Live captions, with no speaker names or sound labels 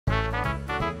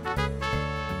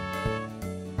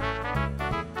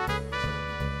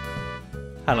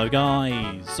Hello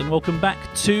guys, and welcome back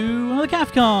to another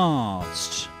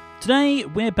Cafcast. Today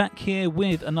we're back here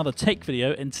with another tech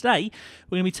video, and today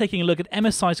we're going to be taking a look at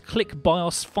MSI's Click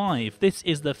BIOS 5. This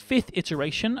is the 5th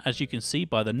iteration, as you can see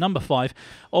by the number 5,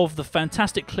 of the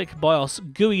fantastic Click BIOS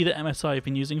GUI that MSI have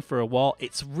been using for a while.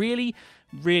 It's really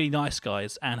nice,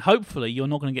 guys, and hopefully you're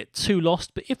not going to get too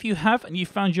lost, but if you have and you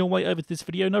found your way over to this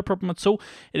video, no problem at all.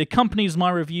 It accompanies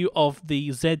my review of the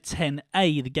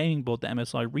Z170A, the gaming board that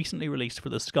MSI recently released for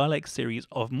the Skylake series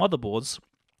of motherboards.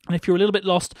 And if you're a little bit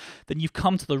lost, then you've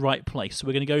come to the right place. So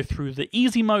we're going to go through the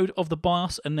easy mode of the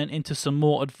BIOS and then into some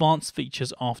more advanced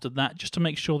features after that, just to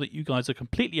make sure that you guys are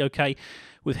completely okay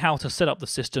with how to set up the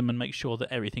system and make sure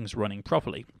that everything's running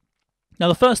properly. Now,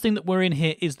 the first thing that we're in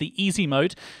here is the easy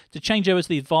mode. To change over to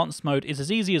the advanced mode is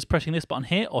as easy as pressing this button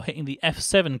here or hitting the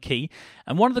F7 key.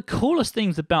 And one of the coolest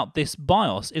things about this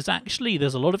BIOS is actually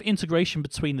there's a lot of integration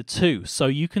between the two. So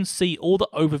you can see all the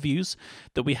overviews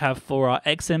that we have for our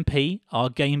XMP, our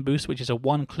Game Boost, which is a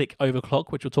one-click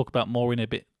overclock, which we'll talk about more in a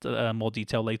bit more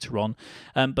detail later on.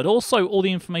 But also all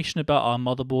the information about our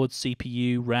motherboard,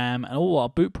 CPU, RAM, and all our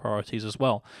boot priorities as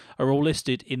well are all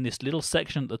listed in this little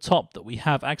section at the top that we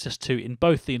have access to in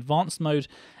both the advanced mode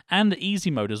and the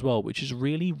easy mode as well, which is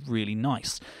really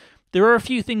nice. There are a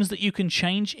few things that you can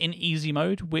change in easy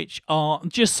mode, which are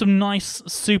just some nice,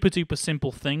 super duper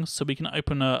simple things. So we can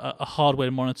open a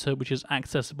hardware monitor, which is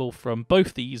accessible from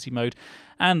both the easy mode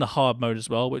and the hard mode as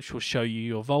well, which will show you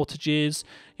your voltages,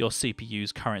 your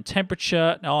CPU's current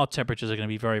temperature. Now, our temperatures are going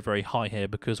to be very high here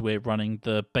because we're running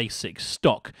the basic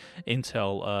stock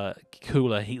Intel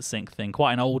cooler heatsink thing,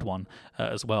 quite an old one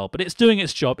as well. But it's doing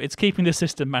its job. It's keeping the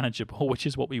system manageable, which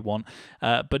is what we want.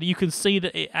 But you can see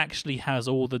that it actually has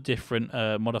all the different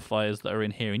modifiers that are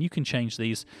in here, and you can change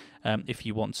these if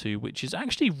you want to, which is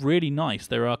actually really nice.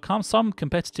 There are some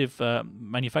competitive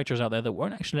manufacturers out there that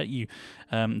won't actually let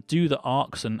you do the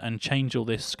arcs and change all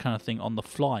this kind of thing on the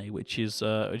fly, which is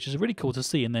really cool to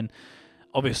see. And then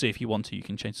obviously if you want to, you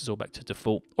can change this all back to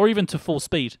default or even to full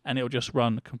speed, and it'll just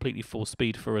run completely full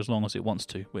speed for as long as it wants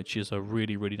to, which is a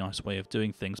really nice way of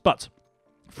doing things. But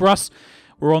for us,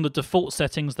 we're on the default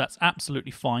settings. That's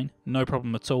absolutely fine, no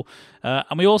problem at all.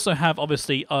 And we also have,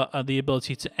 obviously, the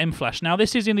ability to M-Flash. Now,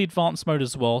 this is in the advanced mode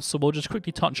as well, so we'll just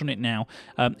quickly touch on it now.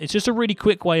 It's just a really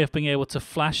quick way of being able to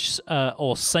flash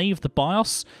or save the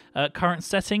BIOS current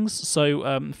settings. So,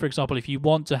 for example, if you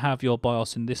want to have your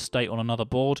BIOS in this state on another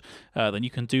board, then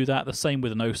you can do that. The same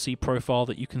with an OC profile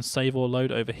that you can save or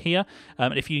load over here.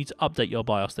 And if you need to update your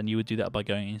BIOS, then you would do that by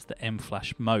going into the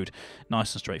M-Flash mode.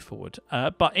 Nice and straightforward.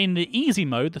 But in the easy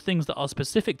mode, the things that are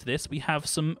specific to this, we have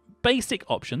some basic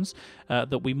options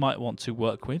that we might want to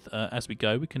work with as we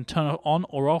go. We can turn on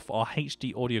or off our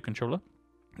HD audio controller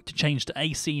to change to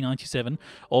AC97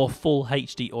 or full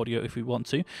HD audio if we want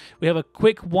to. We have a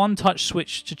quick one-touch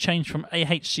switch to change from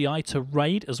AHCI to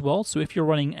RAID as well. So if you're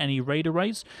running any RAID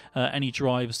arrays, any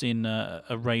drives in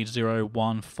a RAID 0,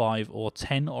 1, 5 or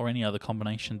 10 or any other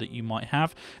combination that you might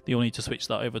have, you'll need to switch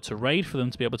that over to RAID for them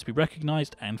to be able to be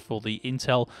recognized and for the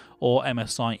Intel or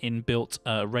MSI inbuilt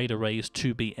RAID arrays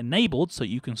to be enabled so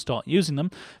you can start using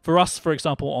them. For us, for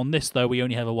example, on this though, we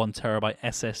only have a 1TB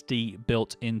SSD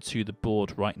built into the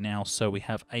board right now, so we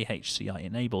have AHCI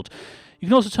enabled. You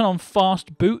can also turn on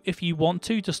fast boot if you want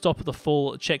to stop the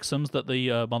full checksums that the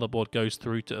motherboard goes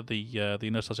through to the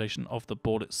initialization of the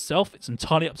board itself. It's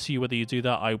entirely up to you whether you do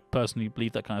that. I personally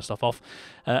leave that kind of stuff off,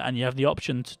 and you have the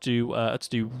option to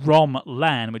do ROM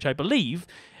LAN, which I believe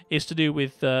is to do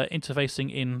with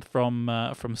interfacing in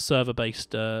from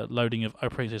server-based loading of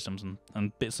operating systems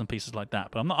and bits and pieces like that.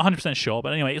 But I'm not 100% sure.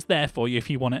 But anyway, it's there for you if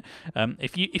you want it.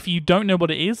 If you don't know what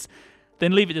it is,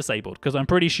 then leave it disabled, because I'm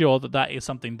pretty sure that that is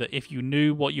something that if you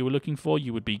knew what you were looking for,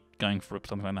 you would be going for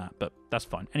something like that, but that's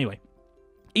fine. Anyway,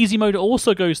 easy mode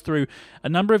also goes through a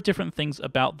number of different things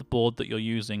about the board that you're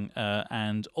using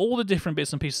and all the different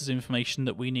bits and pieces of information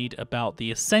that we need about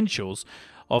the essentials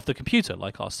of the computer,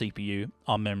 like our CPU,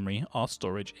 our memory, our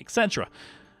storage, etc.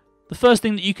 The first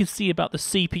thing that you can see about the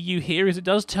CPU here is it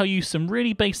does tell you some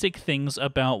really basic things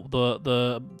about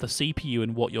the CPU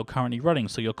and what you're currently running.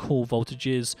 So your core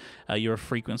voltages, your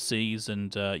frequencies,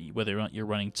 and whether or not you're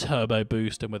running Turbo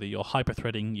Boost and whether you're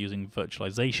hyperthreading using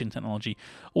virtualization technology.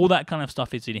 All that kind of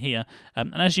stuff is in here.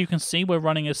 And as you can see, we're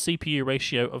running a CPU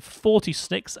ratio of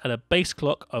 46 at a base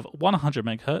clock of 100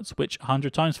 MHz, which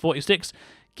 100 times 46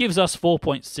 gives us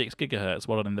 4.6 gigahertz,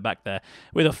 well done in the back there,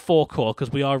 with a 4-core,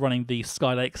 because we are running the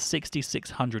Skylake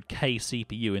 6600K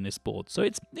CPU in this board. So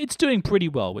it's doing pretty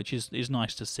well, which is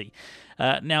nice to see.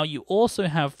 Now, you also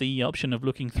have the option of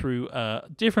looking through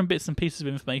different bits and pieces of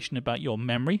information about your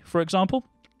memory, for example.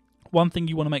 One thing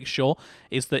you want to make sure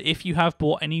is that if you have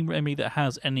bought any memory that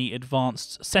has any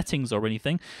advanced settings or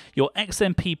anything, your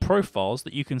XMP profiles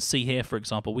that you can see here, for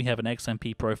example, we have an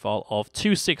XMP profile of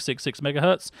 2666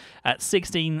 megahertz at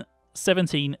 16,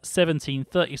 17, 17,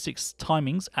 36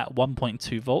 timings at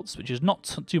 1.2 volts, which is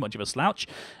not too much of a slouch.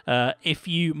 If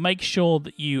you make sure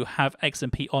that you have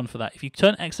XMP on for that, if you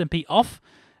turn XMP off,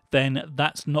 then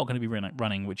that's not going to be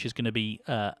running, which is going to be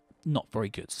not very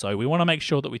good. So we want to make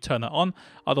sure that we turn that on,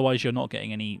 otherwise you're not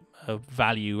getting any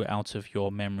value out of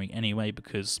your memory anyway,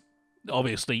 because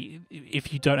obviously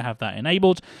if you don't have that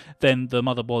enabled, then the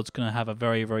motherboard's going to have a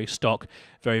very, very stock,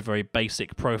 very, very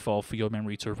basic profile for your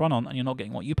memory to run on, and you're not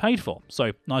getting what you paid for.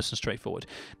 So nice and straightforward.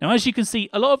 Now, as you can see,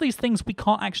 a lot of these things we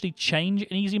can't actually change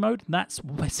in easy mode. That's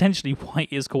essentially why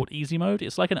it is called easy mode.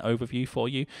 It's like an overview for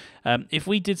you. If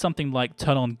we did something like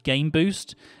turn on game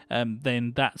boost,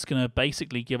 then that's going to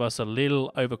basically give us a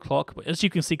little overclock. But as you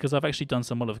can see, because I've actually done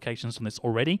some modifications on this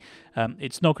already,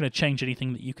 it's not going to change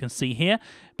anything that you can see here.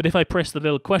 But if I press the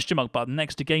little question mark button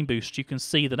next to game boost, you can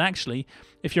see that actually,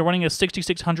 if you're running a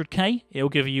 6600K,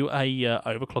 it'll give you a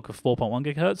overclock of 4.1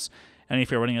 gigahertz. And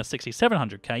if you're running a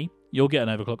 6700K, you'll get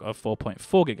an overclock of 4.4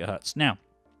 gigahertz. Now,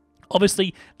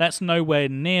 obviously, that's nowhere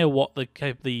near what the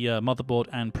motherboard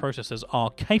and processors are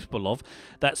capable of.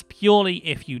 That's purely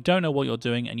if you don't know what you're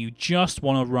doing and you just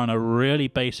want to run a really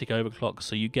basic overclock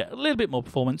so you get a little bit more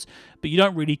performance, but you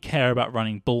don't really care about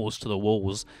running balls to the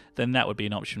walls, then that would be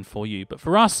an option for you. But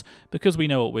for us, because we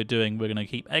know what we're doing, we're going to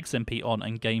keep XMP on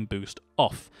and game boost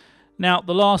off. Now,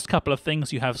 the last couple of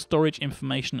things, you have storage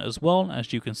information as well.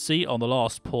 As you can see on the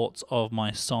last ports of my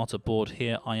SATA board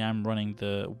here, I am running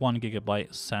the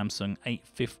 1GB Samsung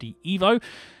 850 EVO.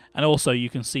 And also you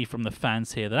can see from the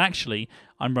fans here that actually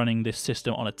I'm running this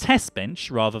system on a test bench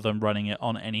rather than running it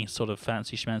on any sort of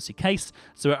fancy schmancy case.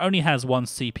 So it only has one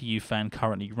CPU fan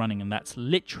currently running, and that's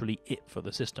literally it for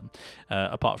the system,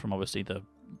 apart from obviously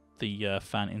the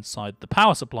fan inside the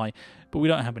power supply, but we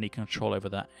don't have any control over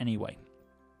that anyway.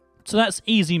 So that's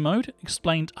easy mode,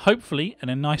 explained hopefully in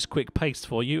a nice quick pace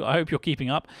for you. I hope you're keeping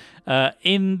up.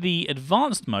 In the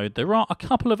advanced mode, there are a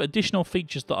couple of additional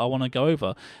features that I want to go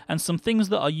over, and some things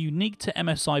that are unique to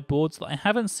MSI boards that I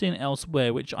haven't seen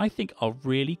elsewhere, which I think are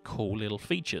really cool little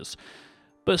features.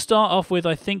 But start off with,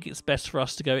 I think it's best for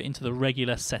us to go into the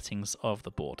regular settings of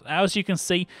the board. As you can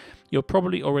see, you're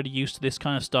probably already used to this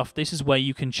kind of stuff. This is where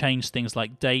you can change things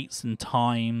like dates and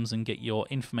times and get your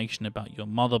information about your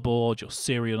motherboard, your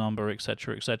serial number,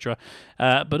 etc., etc.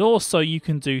 But also you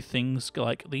can do things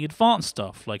like the advanced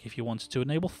stuff, like if you wanted to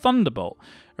enable Thunderbolt,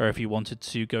 or if you wanted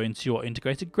to go into your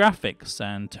integrated graphics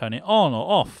and turn it on or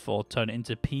off, or turn it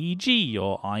into PEG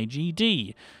or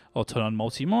IGD, or turn on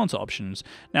multi-monitor options.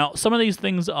 Now, some of these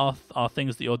things are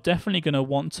things that you're definitely going to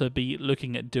want to be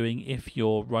looking at doing if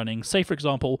you're running, say for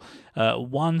example,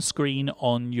 one screen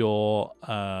on your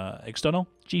external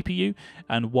GPU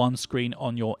and one screen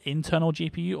on your internal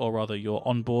GPU, or rather your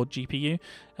onboard GPU,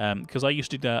 because I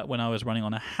used to do that when I was running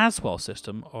on a Haswell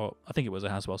system, or I think it was a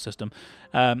Haswell system,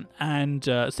 and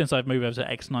since I've moved over to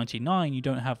X99, you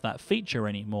don't have that feature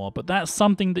anymore, but that's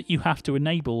something that you have to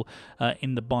enable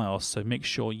in the BIOS, so make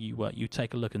sure you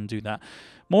take a look and do that.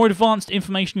 More advanced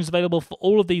information is available for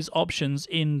all of these options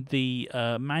in the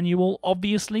manual,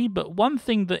 obviously, but one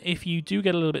thing that if you do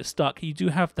get a little bit stuck, you do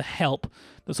have the help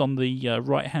that's on the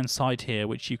right-hand side here,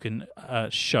 which you can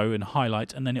show and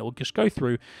highlight, and then it will just go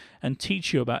through and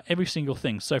teach you about every single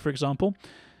thing. So, for example,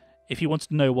 if you want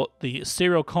to know what the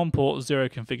serial COM port 0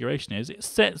 configuration is, it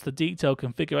sets the detailed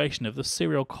configuration of the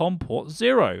serial COM port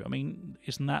 0. I mean,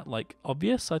 isn't that, like,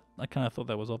 obvious? I kind of thought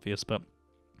that was obvious, but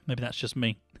maybe that's just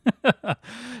me.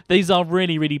 These are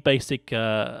really, really basic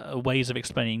ways of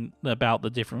explaining about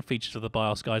the different features of the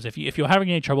BIOS, guys. If you're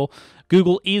having any trouble,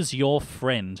 Google is your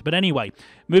friend. But anyway,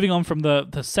 moving on from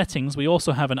the settings, we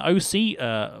also have an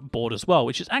OC board as well,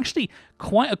 which is actually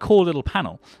quite a cool little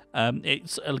panel.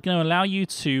 It's going to allow you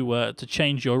to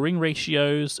change your ring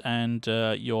ratios and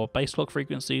your base clock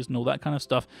frequencies and all that kind of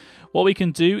stuff. What we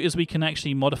can do is we can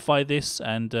actually modify this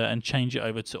and change it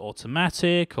over to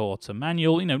automatic or to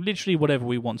manual, you know, literally whatever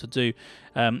we want to do.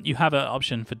 You have an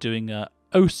option for doing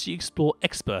OC Explore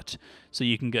Expert, so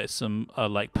you can get some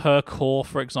like per core,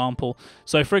 for example.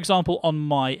 So for example, on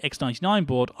my X99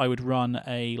 board, I would run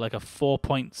a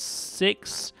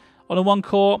 4.6 on a 1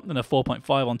 core, then a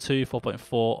 4.5 on 2,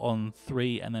 4.4 on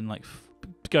 3, and then like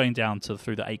going down to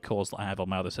through the 8 cores that I have on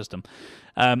my other system.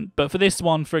 But for this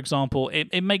one, for example,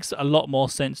 it makes a lot more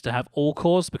sense to have all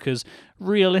cores, because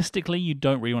realistically you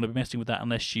don't really want to be messing with that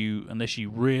unless you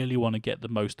really want to get the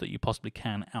most that you possibly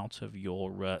can out of your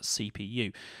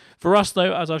CPU. For us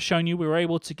though, as I've shown you, we were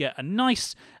able to get a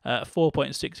nice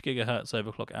 4.6 gigahertz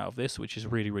overclock out of this, which is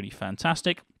really, really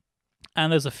fantastic.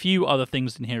 And there's a few other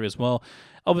things in here as well.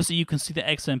 Obviously, you can see that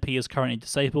XMP is currently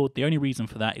disabled. The only reason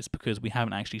for that is because we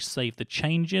haven't actually saved the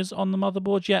changes on the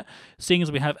motherboard yet. Seeing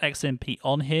as we have XMP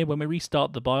on here, when we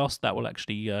restart the BIOS, that will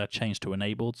actually change to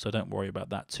enabled, so don't worry about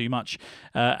that too much.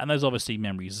 And there's obviously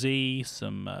memory Z,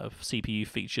 some CPU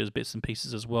features, bits and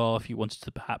pieces as well. If you wanted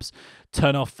to perhaps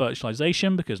turn off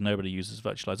virtualization, because nobody uses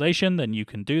virtualization, then you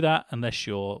can do that, unless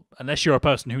you're a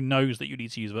person who knows that you need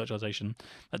to use virtualization.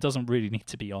 That doesn't really need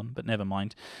to be on, but never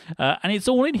mind. And it's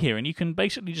all in here, and you can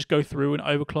basically just go through and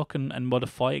overclock and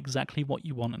modify exactly what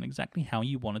you want and exactly how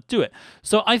you want to do it.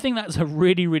 So I think that's a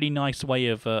really, really nice way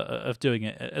of doing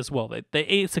it as well.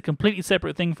 It's a completely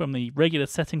separate thing from the regular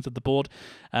settings of the board,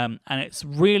 and it's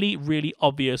really, really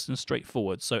obvious and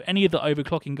straightforward. So any of the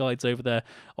overclocking guides over there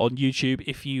on YouTube,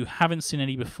 if you haven't seen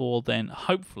any before, then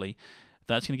hopefully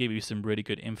that's going to give you some really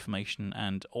good information,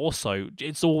 and also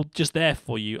it's all just there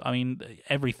for you. I mean,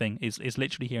 everything is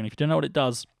literally here, and if you don't know what it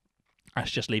does, that's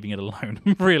just leaving it alone,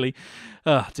 really.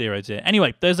 Oh dear, oh dear.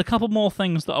 Anyway, there's a couple more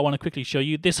things that I want to quickly show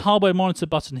you. This hardware monitor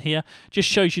button here just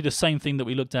shows you the same thing that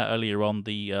we looked at earlier on,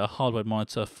 the hardware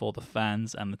monitor for the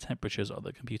fans and the temperatures that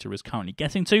the computer is currently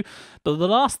getting to. But the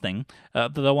last thing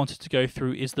that I wanted to go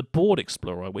through is the board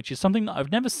explorer, which is something that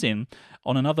I've never seen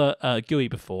on another GUI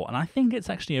before, and I think it's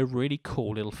actually a really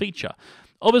cool little feature.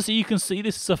 Obviously, you can see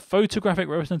this is a photographic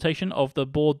representation of the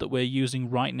board that we're using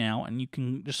right now, and you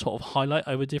can just sort of highlight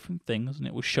over different things, and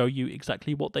it will show you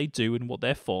exactly what they do and what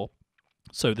they're for.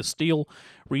 So the steel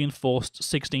reinforced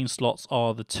 16 slots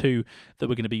are the 2 that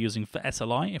we're going to be using for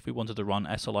SLI if we wanted to run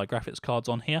SLI graphics cards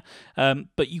on here.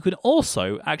 But you can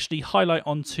also actually highlight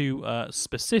onto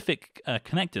specific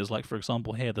connectors, like for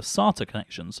example here the SATA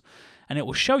connections, and it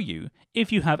will show you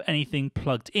if you have anything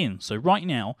plugged in. So right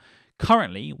now,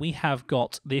 currently, we have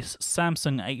got this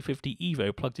Samsung 850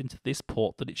 EVO plugged into this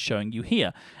port that it's showing you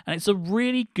here. And it's a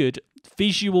really good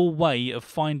visual way of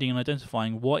finding and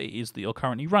identifying what it is that you're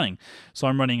currently running. So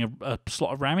I'm running a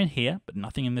slot of RAM in here, but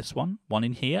nothing in this one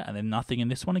in here, and then nothing in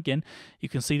this one again. You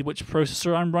can see which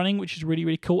processor I'm running, which is really,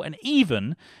 really cool. And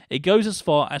even it goes as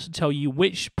far as to tell you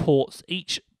which ports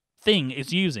each thing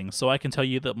is using. So I can tell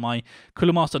you that my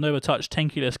Cooler Master Nova Touch 10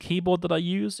 keyless keyboard that I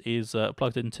use is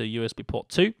plugged into USB port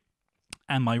 2.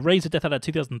 And my Razer DeathAdder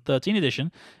 2013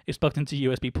 edition is plugged into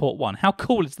USB port 1. How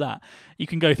cool is that? You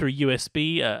can go through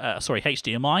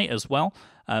HDMI as well,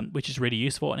 which is really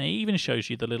useful. And it even shows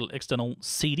you the little external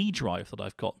CD drive that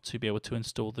I've got to be able to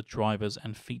install the drivers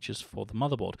and features for the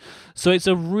motherboard. So it's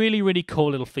a really, really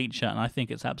cool little feature, and I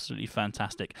think it's absolutely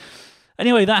fantastic.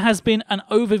 Anyway, that has been an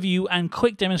overview and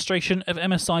quick demonstration of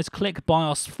MSI's Click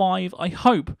BIOS 5. I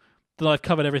hope that I've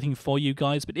covered everything for you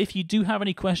guys, but if you do have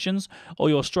any questions or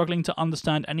you're struggling to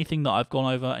understand anything that I've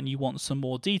gone over and you want some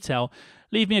more detail,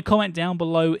 leave me a comment down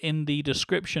below in the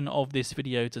description of this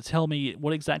video to tell me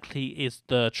what exactly is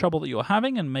the trouble that you're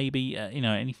having, and maybe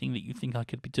anything that you think I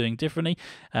could be doing differently.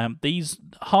 These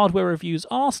hardware reviews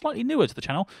are slightly newer to the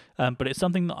channel, but it's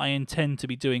something that I intend to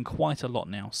be doing quite a lot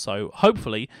now, so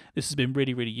hopefully this has been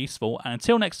really, really useful. And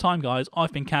until next time, guys,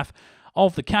 I've been Caf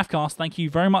of the Cafcast. Thank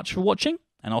you very much for watching,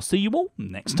 and I'll see you all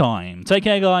next time. Take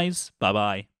care, guys.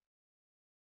 Bye-bye.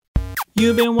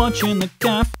 You've been watching the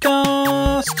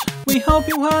Cafcast. We hope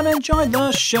you have enjoyed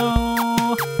the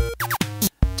show.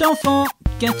 Don't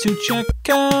forget to check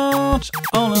out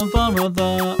all of our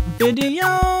other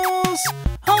videos.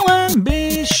 Oh, and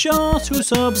be sure to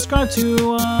subscribe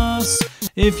to us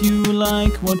if you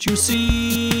like what you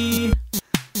see.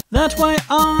 That way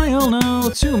I'll know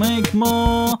to make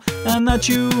more, and that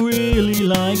you really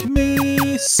like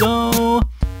me. So,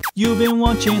 you've been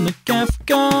watching the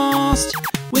Cafcast.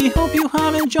 We hope you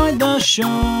have enjoyed the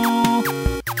show.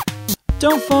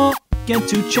 Don't forget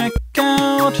to check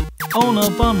out all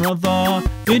of our other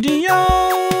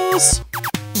videos.